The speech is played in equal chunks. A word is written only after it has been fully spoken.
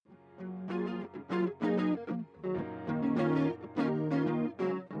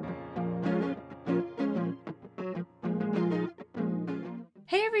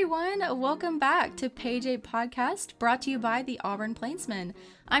everyone. Welcome back to Page 8 Podcast, brought to you by the Auburn Plainsmen.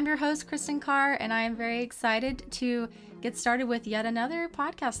 I'm your host, Kristen Carr, and I am very excited to get started with yet another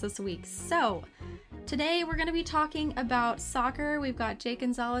podcast this week. So, today we're going to be talking about soccer. We've got Jake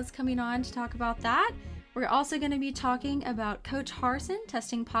Gonzalez coming on to talk about that. We're also going to be talking about Coach Harsin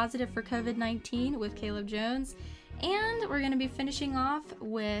testing positive for COVID-19 with Caleb Jones. And we're going to be finishing off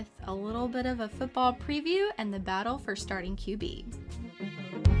with a little bit of a football preview and the battle for starting QB.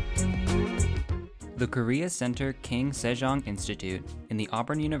 The Korea Center King Sejong Institute in the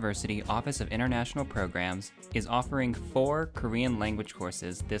Auburn University Office of International Programs is offering 4 Korean language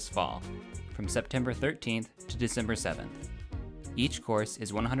courses this fall, from September 13th to December 7th. Each course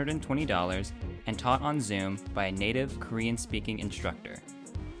is $120 and taught on Zoom by a native Korean-speaking instructor.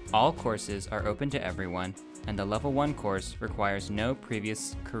 All courses are open to everyone, and the Level 1 course requires no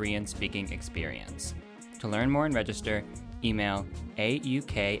previous Korean-speaking experience. To learn more and register, email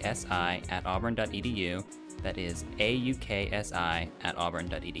auksi@auburn.edu. That is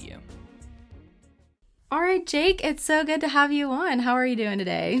auksi@auburn.edu. All right, Jake, it's so good to have you on. How are you doing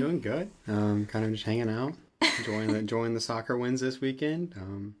today? Doing good. Kind of just hanging out, enjoying the soccer wins this weekend,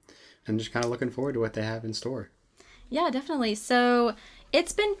 and just kind of looking forward to what they have in store. Yeah, definitely. So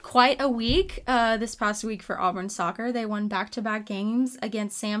it's been quite a week this past week for Auburn Soccer. They won back-to-back games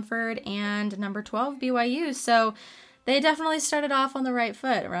against Samford and number 12 BYU. So they definitely started off on the right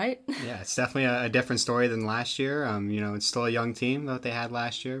foot, right? Yeah, it's definitely a different story than last year. It's still a young team that they had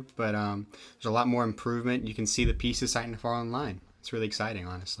last year, but there's a lot more improvement. You can see the pieces starting to fall in line. It's really exciting,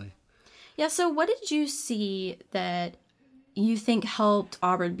 honestly. Yeah, so what did you see that you think helped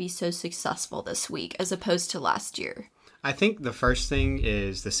Auburn be so successful this week as opposed to last year? I think the first thing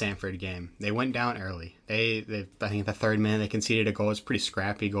is the Samford game. They went down early. I think the third minute they conceded a goal. It was a pretty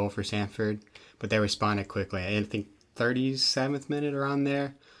scrappy goal for Samford, but they responded quickly. I think 37th minute around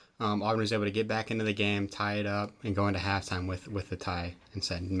there, Auburn was able to get back into the game, tie it up, and go into halftime with the tie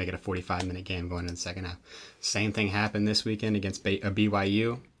instead, and make it a 45-minute game going into the second half. Same thing happened this weekend against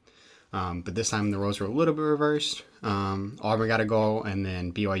BYU. But this time the roles were a little bit reversed. Auburn got a goal, and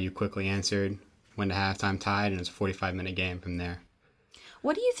then BYU quickly answered, went to halftime tied, and it was a 45-minute game from there.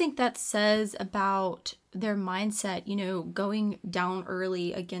 What do you think that says about their mindset, going down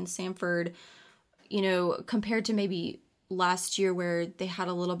early against Samford, compared to maybe last year where they had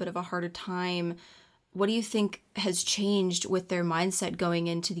a little bit of a harder time? What do you think has changed with their mindset going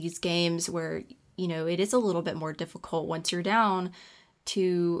into these games where, it is a little bit more difficult once you're down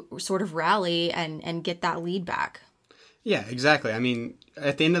to sort of rally and get that lead back? Yeah, exactly. I mean,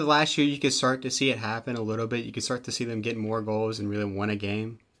 at the end of the last year, you could start to see it happen a little bit. You could start to see them get more goals and really win a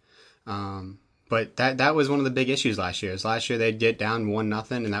game. But that was one of the big issues last year. Last year they'd get down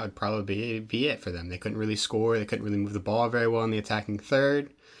 1-0, and that would probably be it for them. They couldn't really score. They couldn't really move the ball very well in the attacking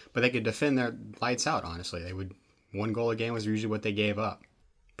third. But they could defend their lights out, honestly. One goal a game was usually what they gave up.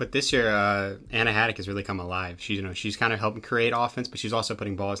 But this year, Anna Haddock has really come alive. She's kind of helping create offense, but she's also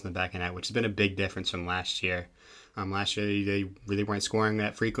putting balls in the back of the net, which has been a big difference from last year. Last year, they really weren't scoring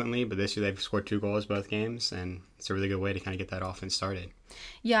that frequently, but this year they've scored 2 goals both games, and it's a really good way to kind of get that offense started.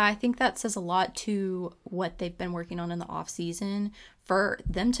 Yeah, I think that says a lot to what they've been working on in the offseason. For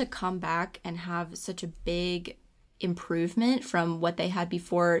them to come back and have such a big improvement from what they had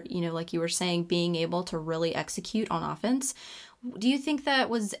before, like you were saying, being able to really execute on offense. Do you think that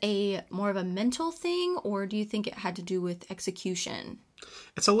was more of a mental thing, or do you think it had to do with execution?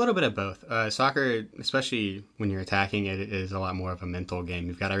 It's a little bit of both. Soccer, especially when you're attacking, it is a lot more of a mental game.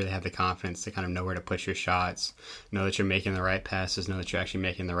 You've got to really have the confidence to kind of know where to push your shots, know that you're making the right passes, know that you're actually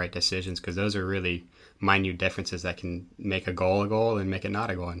making the right decisions, because those are really minute differences that can make a goal and make it not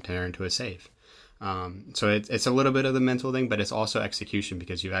a goal and turn into a save. So it's a little bit of the mental thing, but it's also execution,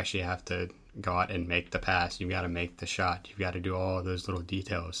 because you actually have to go out and make the pass. You've got to make the shot. You've got to do all those little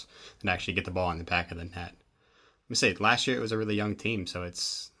details and actually get the ball in the back of the net. Let me say, last year it was a really young team, so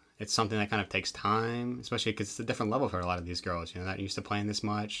it's something that kind of takes time, especially because it's a different level for a lot of these girls. Not used to playing this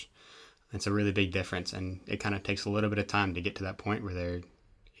much. It's a really big difference, and it kind of takes a little bit of time to get to that point where they're,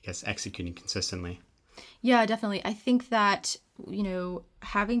 executing consistently. Yeah, definitely. I think that,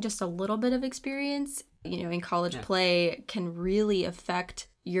 having just a little bit of experience, in college play can really affect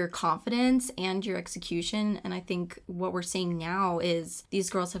your confidence and your execution. And I think what we're seeing now is these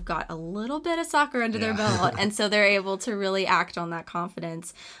girls have got a little bit of soccer under their belt, and so they're able to really act on that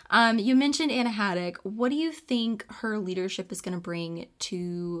confidence. You mentioned Anna Haddock. What do you think her leadership is going to bring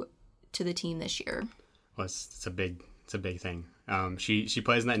to the team this year? Well, it's a big thing. She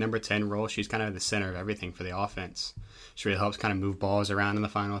plays in that number 10 role. She's kind of the center of everything for the offense. She really helps kind of move balls around in the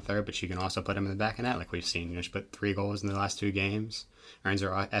final third, but she can also put them in the back of net like we've seen. You know, she put 3 goals in the last 2 games, earns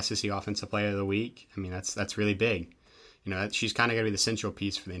her SEC Offensive Player of the Week. I mean, that's really big. You know, she's kind of going to be the central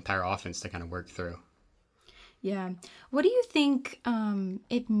piece for the entire offense to kind of work through. Yeah. What do you think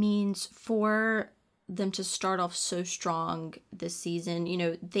it means for them to start off so strong this season? You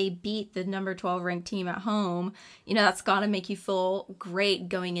know, they beat the number 12 ranked team at home. You know, that's got to make you feel great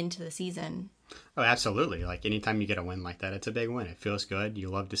going into the season. Oh, absolutely. Like, anytime you get a win like that, it's a big win. It feels good. You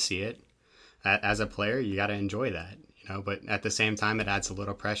love to see it. As a player, you got to enjoy that, you know, but at the same time, it adds a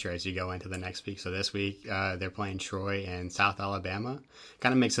little pressure as you go into the next week. So this week, they're playing Troy and South Alabama.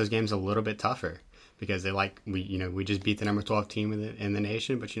 Kind of makes those games a little bit tougher because we just beat the number 12 team in the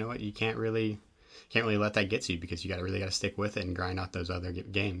nation, but you know what? You can't really let that get to you because you really got to stick with it and grind out those other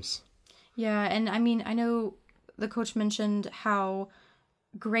games. Yeah, and I mean, I know the coach mentioned how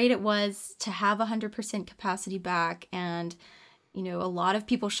great it was to have 100% capacity back, and you know, a lot of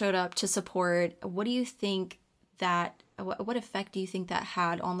people showed up to support. What do you think what effect do you think that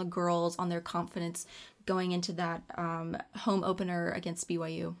had on the girls, on their confidence going into that home opener against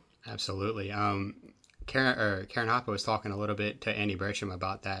BYU? Absolutely. Karen Hoppe was talking a little bit to Andy Bertram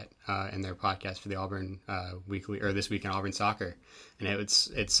about that in their podcast for the Auburn This Week in Auburn Soccer, and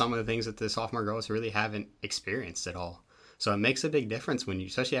it's some of the things that the sophomore girls really haven't experienced at all. So it makes a big difference when you,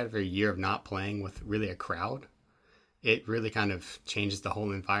 especially after a year of not playing with really a crowd. It really kind of changes the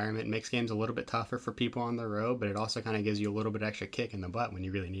whole environment. It makes games a little bit tougher for people on the road, but it also kind of gives you a little bit extra kick in the butt when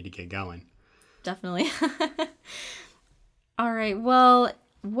you really need to get going. Definitely. All right. Well,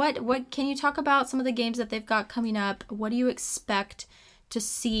 what can you talk about some of the games that they've got coming up? What do you expect to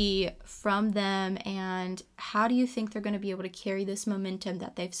see from them, and how do you think they're going to be able to carry this momentum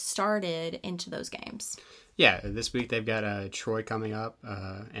that they've started into those games? Yeah, this week they've got Troy coming up,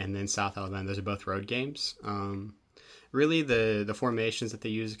 and then South Alabama. Those are both road games. Really, the formations that they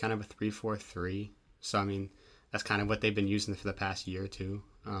use is kind of a 3-4-3. So, I mean, that's kind of what they've been using for the past year or two.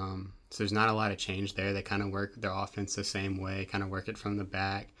 So there's not a lot of change there. They kind of work their offense the same way, kind of work it from the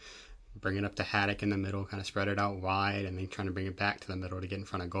back, bring it up to Haddock in the middle, kind of spread it out wide, and then trying to bring it back to the middle to get in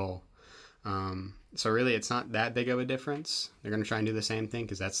front of goal. So really, it's not that big of a difference. They're going to try and do the same thing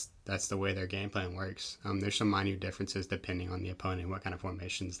because that's the way their game plan works. There's some minute differences depending on the opponent, what kind of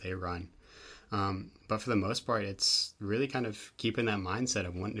formations they run. But for the most part, it's really kind of keeping that mindset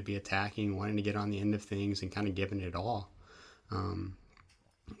of wanting to be attacking, wanting to get on the end of things, and kind of giving it all.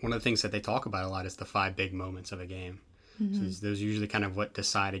 One of the things that they talk about a lot is the 5 big moments of a game. Mm-hmm. So those are usually kind of what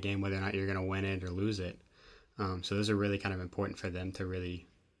decide a game, whether or not you're going to win it or lose it. So those are really kind of important for them to really,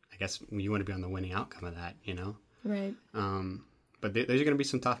 I guess, you want to be on the winning outcome of that, you know? Right. But those are going to be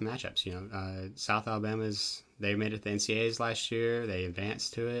some tough matchups, you know. South Alabama's, they made it to the NCAAs last year. They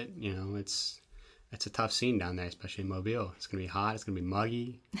advanced to it. You know, it's a tough scene down there, especially in Mobile. It's going to be hot. It's going to be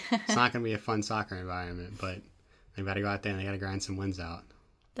muggy. It's not going to be a fun soccer environment, but they've got to go out there and they got to grind some wins out.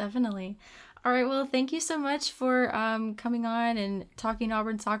 Definitely. All right. Well, thank you so much for coming on and talking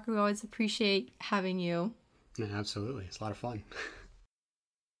Auburn Soccer. We always appreciate having you. Yeah, absolutely. It's a lot of fun.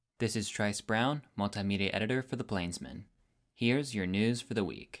 This is Trice Brown, multimedia editor for The Plainsman. Here's your news for the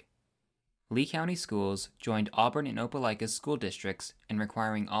week. Lee County Schools joined Auburn and Opelika's school districts in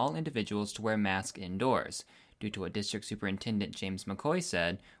requiring all individuals to wear masks indoors, due to what District Superintendent James McCoy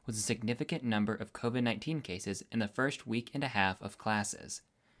said was a significant number of COVID-19 cases in the first week and a half of classes.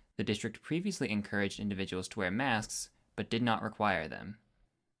 The district previously encouraged individuals to wear masks, but did not require them.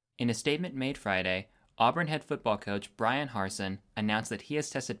 In a statement made Friday, Auburn head football coach Brian Harsin announced that he has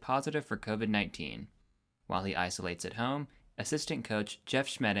tested positive for COVID-19. While he isolates at home, assistant coach Jeff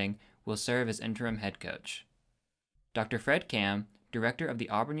Schmedding will serve as interim head coach. Dr. Fred Kam, director of the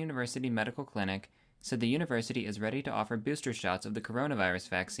Auburn University Medical Clinic, said the university is ready to offer booster shots of the coronavirus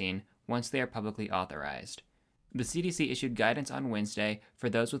vaccine once they are publicly authorized. The CDC issued guidance on Wednesday for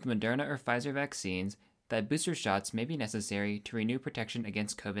those with Moderna or Pfizer vaccines that booster shots may be necessary to renew protection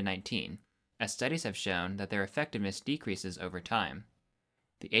against COVID-19, as studies have shown that their effectiveness decreases over time.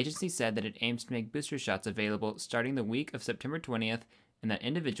 The agency said that it aims to make booster shots available starting the week of September 20th, and that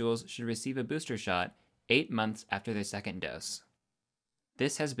individuals should receive a booster shot 8 months after their second dose.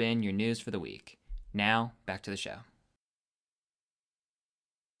 This has been your news for the week. Now, back to the show.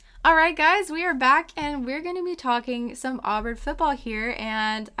 All right, guys, we are back, and we're going to be talking some Auburn football here,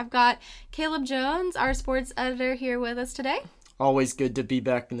 and I've got Caleb Jones, our sports editor, here with us today. Always good to be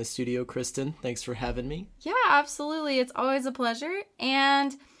back in the studio, Kristen. Thanks for having me. Yeah, absolutely. It's always a pleasure.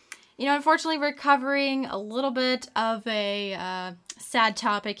 And, you know, unfortunately, we're covering a little bit of a sad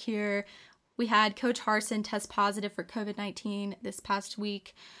topic here. we had Coach Harsin test positive for COVID-19 this past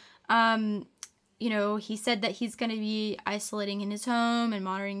week. He said that he's going to be isolating in his home and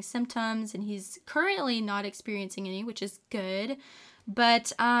monitoring symptoms, and he's currently not experiencing any, which is good.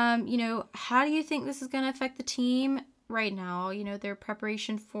 But, how do you think this is going to affect the team right now? Their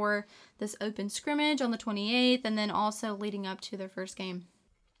preparation for this open scrimmage on the 28th, and then also leading up to their first game.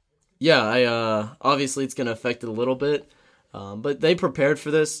 Yeah, obviously it's going to affect it a little bit, but they prepared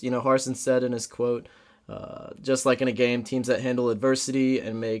for this. Harsin said in his quote, just like in a game, teams that handle adversity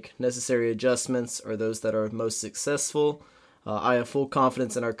and make necessary adjustments are those that are most successful. I have full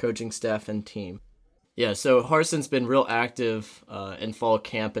confidence in our coaching staff and team. Yeah, so Harsin's been real active in fall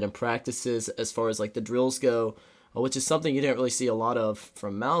camp and in practices as far as like the drills go, which is something you didn't really see a lot of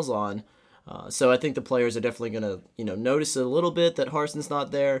from Malzahn. So I think the players are definitely going to, notice a little bit that Harsin's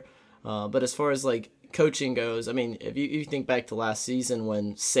not there. But as far as like coaching goes, I mean, if you think back to last season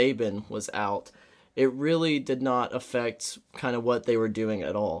when Saban was out, it really did not affect kind of what they were doing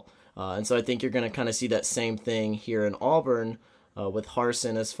at all. And so I think you're going to kind of see that same thing here in Auburn with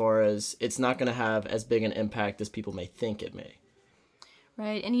Harsin, as far as it's not going to have as big an impact as people may think it may.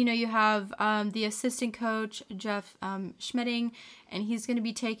 Right. And, you have the assistant coach, Jeff Schmedding, and he's going to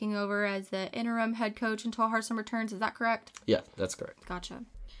be taking over as the interim head coach until Harsin returns. Is that correct? Yeah, that's correct. Gotcha.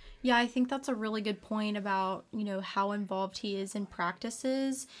 Yeah, I think that's a really good point about, how involved he is in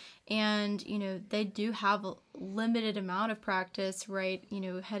practices. And, they do have a limited amount of practice, right?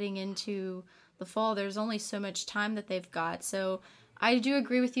 Heading into the fall, there's only so much time that they've got. So I do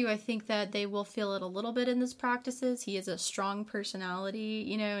agree with you. I think that they will feel it a little bit in these practices. He is a strong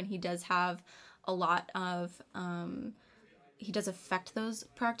personality, and he does have a lot of, he does affect those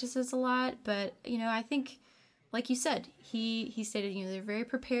practices a lot. But, I think, like you said, he stated, they're very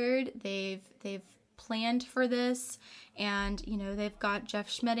prepared. They've planned for this, and they've got Jeff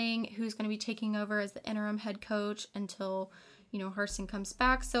Schmedding, who's going to be taking over as the interim head coach until Harsin comes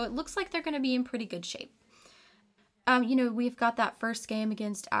back. So it looks like they're going to be in pretty good shape. We've got that first game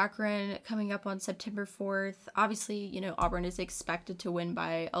against Akron coming up on September 4th. Obviously, Auburn is expected to win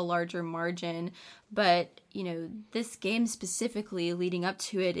by a larger margin, but this game specifically leading up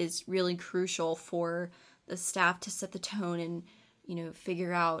to it is really crucial for the staff to set the tone and,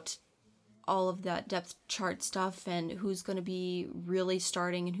 figure out all of that depth chart stuff and who's going to be really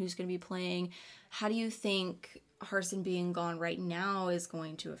starting and who's going to be playing. How do you think Harsin being gone right now is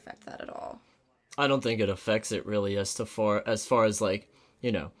going to affect that at all? I don't think it affects it really as far as like,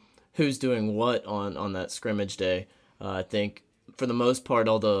 who's doing what on that scrimmage day. I think for the most part,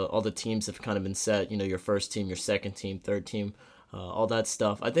 all the teams have kind of been set, your first team, your second team, third team, all that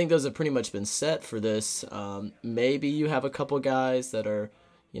stuff. I think those have pretty much been set for this. Maybe you have a couple guys that are,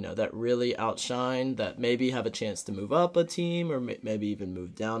 that really outshine, that maybe have a chance to move up a team or maybe even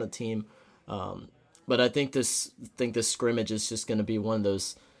move down a team. But I think this scrimmage is just going to be one of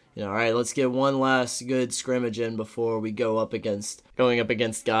those, all right, let's get one last good scrimmage in before we going up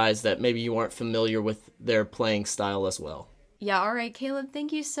against guys that maybe you aren't familiar with their playing style as well. Yeah, all right, Caleb,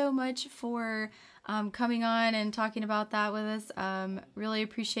 thank you so much for coming on and talking about that with us. Really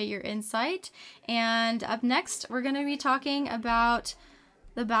appreciate your insight. And up next, we're going to be talking about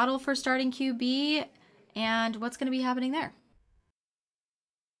the battle for starting QB and what's going to be happening there.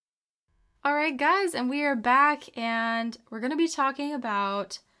 All right, guys, and we are back, and we're going to be talking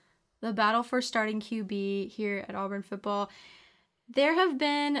about the battle for starting QB here at Auburn football. There have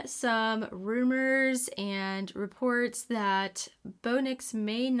been some rumors and reports that Bo Nix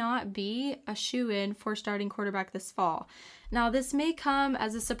may not be a shoo-in for starting quarterback this fall. Now, this may come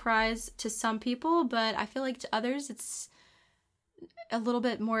as a surprise to some people, but I feel like to others it's a little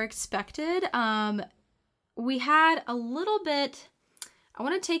bit more expected. We had a little bit, I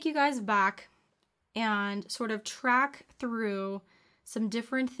want to take you guys back and sort of track through some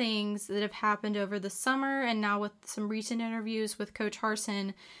different things that have happened over the summer and now with some recent interviews with Coach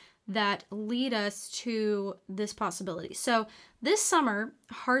Harsin that lead us to this possibility. So this summer,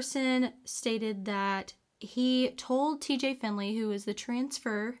 Harsin stated that he told TJ Finley, who is the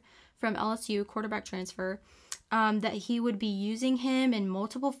transfer from LSU, quarterback transfer, that he would be using him in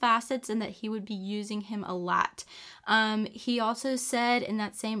multiple facets and that he would be using him a lot. He also said in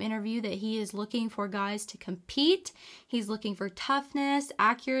that same interview that he is looking for guys to compete. He's looking for toughness,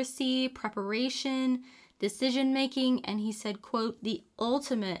 accuracy, preparation, decision-making, and he said, quote, the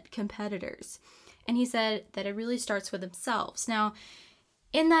ultimate competitors. And he said that it really starts with themselves. Now,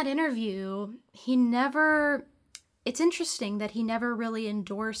 in that interview, it's interesting that he never really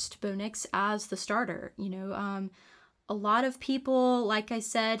endorsed Bo Nix as the starter. A lot of people, like I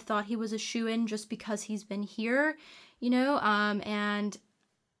said, thought he was a shoo-in just because he's been here, and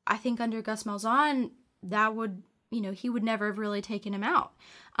I think under Gus Malzahn, that would, he would never have really taken him out.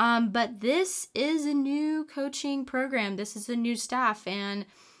 But this is a new coaching program. This is a new staff, and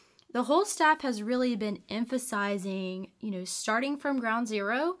the whole staff has really been emphasizing, starting from ground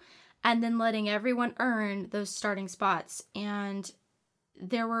zero and then letting everyone earn those starting spots. And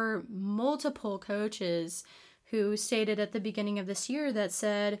there were multiple coaches who stated at the beginning of this year that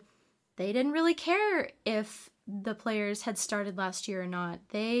said they didn't really care if the players had started last year or not.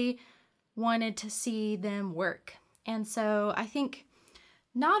 They wanted to see them work. And so I think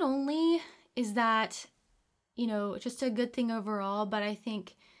not only is that, just a good thing overall, but I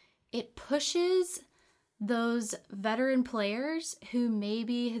think it pushes those veteran players who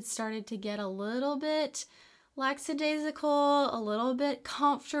maybe had started to get a little bit lackadaisical, a little bit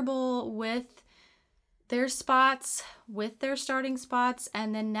comfortable with their spots, with their starting spots,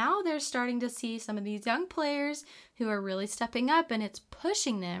 and then now they're starting to see some of these young players who are really stepping up, and it's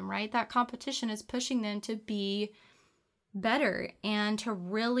pushing them, right? That competition is pushing them to be better and to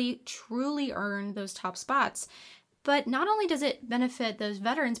really, truly earn those top spots. But not only does it benefit those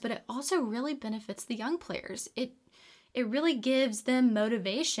veterans, but it also really benefits the young players. It really gives them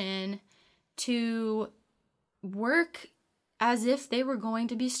motivation to work as if they were going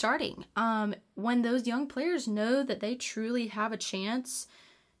to be starting. When those young players know that they truly have a chance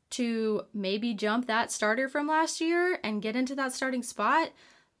to maybe jump that starter from last year and get into that starting spot,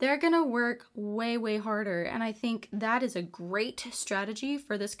 they're going to work way, way harder. And I think that is a great strategy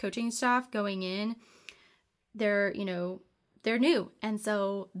for this coaching staff going in. They're new. And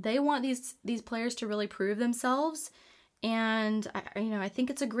so they want these players to really prove themselves. And, I think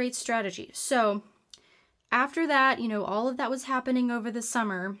it's a great strategy. So after that, all of that was happening over the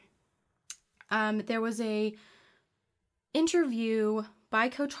summer. There was a interview by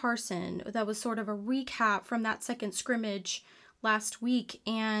Coach Harsin that was sort of a recap from that second scrimmage last week,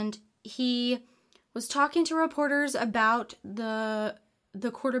 and he was talking to reporters about the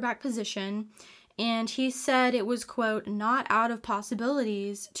quarterback position, and he said it was, quote, not out of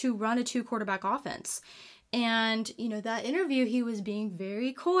possibilities to run a 2-quarterback offense. And, that interview, he was being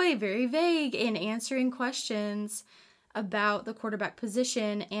very coy, very vague in answering questions about the quarterback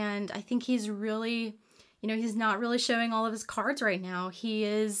position. And I think he's really, he's not really showing all of his cards right now. He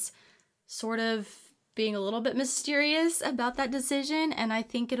is sort of being a little bit mysterious about that decision. And I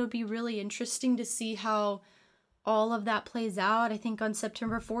think it'll be really interesting to see how all of that plays out. I think on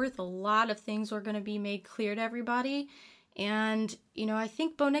September 4th, a lot of things are going to be made clear to everybody. And, I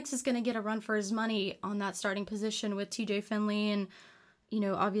think Bo Nix is going to get a run for his money on that starting position with TJ Finley. And,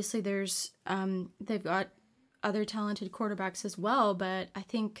 obviously there's, they've got other talented quarterbacks as well. But I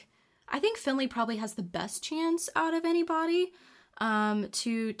think Finley probably has the best chance out of anybody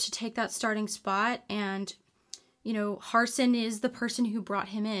to take that starting spot. And, Harsin is the person who brought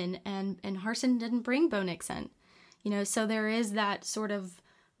him in, and Harsin didn't bring Bo Nix in, so there is that sort of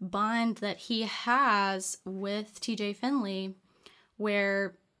bond that he has with TJ Finley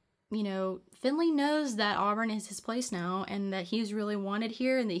where, Finley knows that Auburn is his place now and that he's really wanted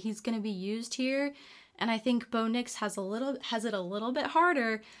here and that he's going to be used here. And I think Bo Nix has it a little bit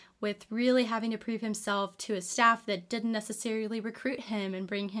harder with really having to prove himself to a staff that didn't necessarily recruit him and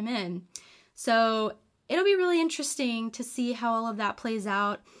bring him in. So it'll be really interesting to see how all of that plays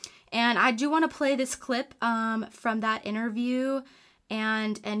out. And I do want to play this clip from that interview,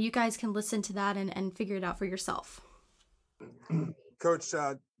 and you guys can listen to that and figure it out for yourself. Coach,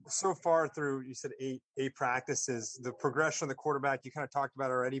 so far through, you said eight practices, the progression of the quarterback, you kind of talked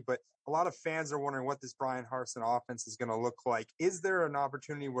about already, but a lot of fans are wondering what this Bryan Harsin offense is going to look like. Is there an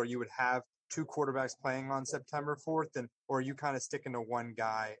opportunity where you would have 2 quarterbacks playing on September 4th, or are you kind of sticking to one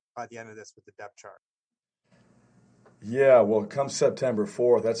guy by the end of this with the depth chart? Yeah, well, come September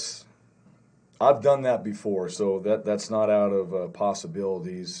 4th, I've done that before, so that's not out of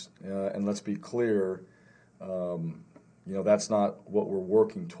possibilities. And let's be clear, that's not what we're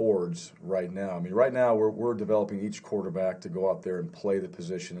working towards right now. I mean, right now we're developing each quarterback to go out there and play the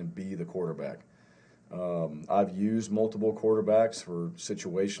position and be the quarterback. I've used multiple quarterbacks for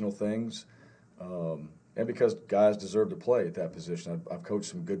situational things, and because guys deserve to play at that position. I've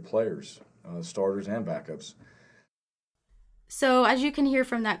coached some good players, starters and backups. So as you can hear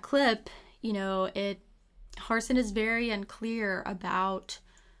from that clip, Harsin is very unclear about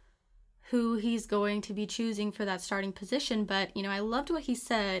who he's going to be choosing for that starting position. But, I loved what he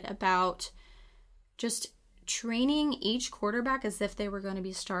said about just training each quarterback as if they were going to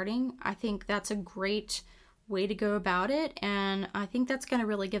be starting. I think that's a great way to go about it. And I think that's going to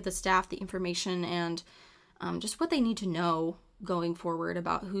really give the staff the information and just what they need to know going forward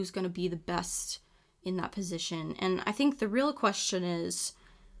about who's going to be the best in that position. And I think the real question is,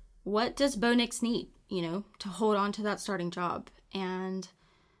 what does Bo Nix need, to hold on to that starting job? And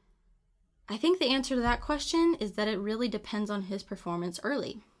I think the answer to that question is that it really depends on his performance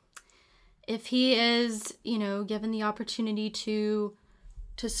early. If he is, given the opportunity to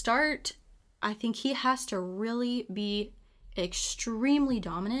start, I think he has to really be extremely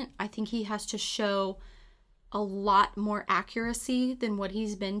dominant. I think he has to show a lot more accuracy than what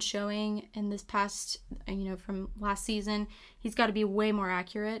he's been showing in this past, from last season. He's got to be way more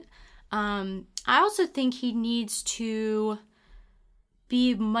accurate. I also think he needs to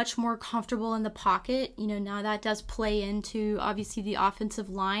be much more comfortable in the pocket. Now that does play into obviously the offensive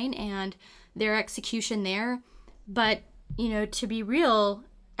line and their execution there. But, to be real,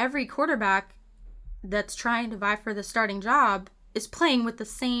 every quarterback that's trying to vie for the starting job is playing with the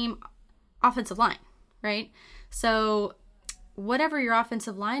same offensive line, right? So whatever your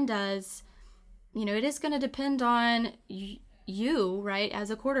offensive line does, it is going to depend on you, right,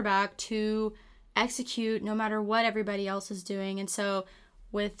 as a quarterback to execute no matter what everybody else is doing. And so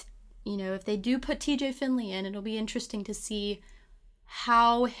with, if they do put TJ Finley in, it'll be interesting to see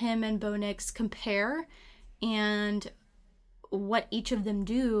how him and Bo Nix compare and what each of them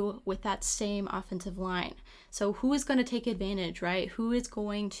do with that same offensive line. So who is going to take advantage, right? Who is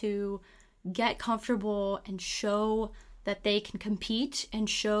going to get comfortable and show that they can compete and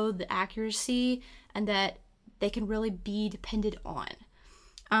show the accuracy and that they can really be depended on.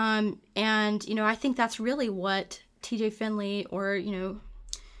 And, I think that's really what TJ Finley or,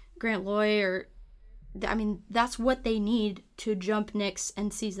 Grant Loy that's what they need to jump Nix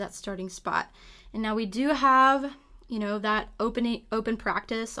and seize that starting spot. And now we do have, that open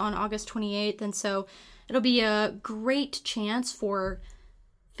practice on August 28th. And so it'll be a great chance for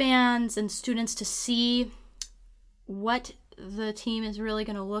fans and students to see what the team is really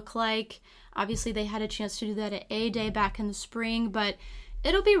going to look like. Obviously, they had a chance to do that at A-Day back in the spring, but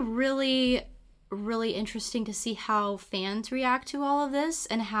it'll be really, really interesting to see how fans react to all of this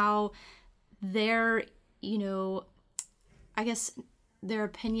and how their, I guess their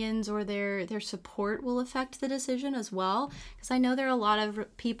opinions or their support will affect the decision as well. Because I know there are a lot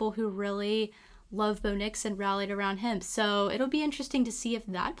of people who really love Bo Nix and rallied around him. So it'll be interesting to see if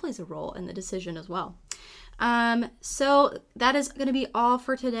that plays a role in the decision as well. So that is going to be all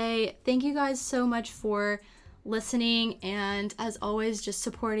for today. Thank you guys so much for listening and, as always, just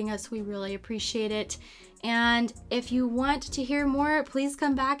supporting us. We really appreciate it. And if you want to hear more, please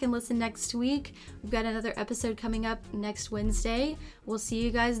come back and listen next week. We've got another episode coming up next Wednesday. We'll see you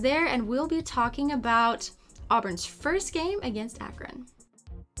guys there, and we'll be talking about Auburn's first game against Akron.